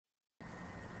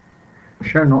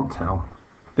Show not tell.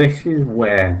 This is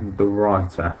where the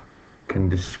writer can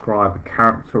describe a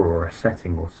character or a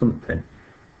setting or something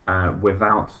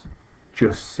without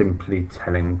just simply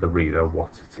telling the reader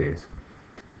what it is.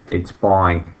 It's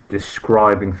by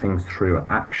describing things through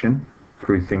action,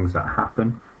 through things that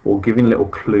happen, or giving little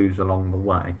clues along the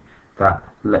way that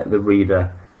let the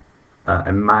reader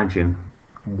imagine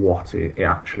what it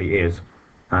actually is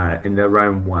in their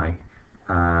own way.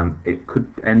 It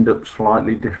could end up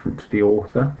slightly different to the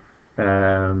author,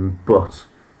 but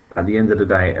at the end of the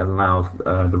day, it allows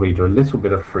the reader a little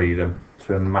bit of freedom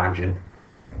to imagine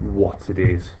what it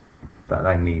is that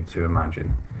they need to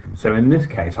imagine. So in this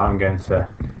case, I'm going to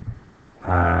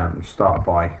start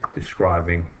by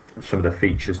describing some of the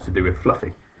features to do with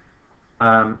Fluffy.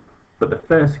 But the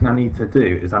first thing I need to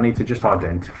do is I need to just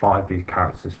identify these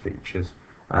characters' features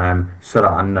so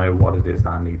that I know what it is that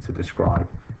I need to describe.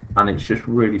 And it's just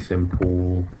really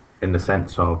simple in the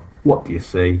sense of, what do you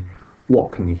see?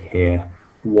 What can you hear?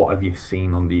 What have you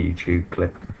seen on the YouTube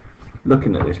clip?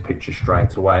 Looking at this picture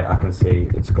straight away, I can see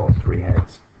it's got 3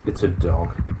 heads. It's a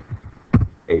dog.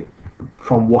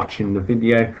 From watching the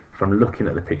video, from looking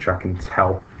at the picture, I can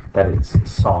tell that its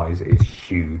size is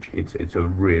huge. It's a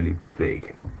really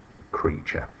big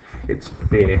creature. It's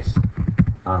fierce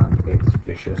and it's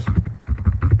vicious.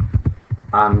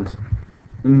 And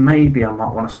maybe I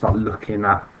might want to start looking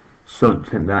at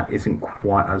something that isn't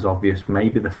quite as obvious.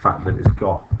 Maybe the fact that it's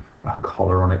got a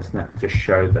collar on its neck to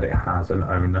show that it has an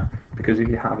owner. Because if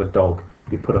you have a dog,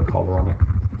 you put a collar on it,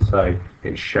 so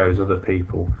it shows other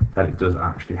people that it does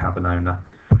actually have an owner.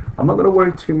 I'm not going to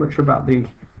worry too much about the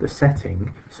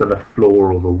setting, so the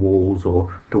floor or the walls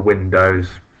or the windows.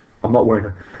 I'm not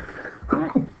worried.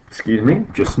 Excuse me,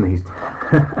 just sneezed.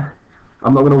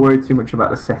 I'm not going to worry too much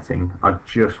about the setting. I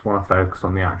just want to focus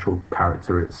on the actual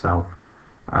character itself,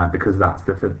 because that's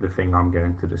the thing I'm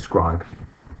going to describe.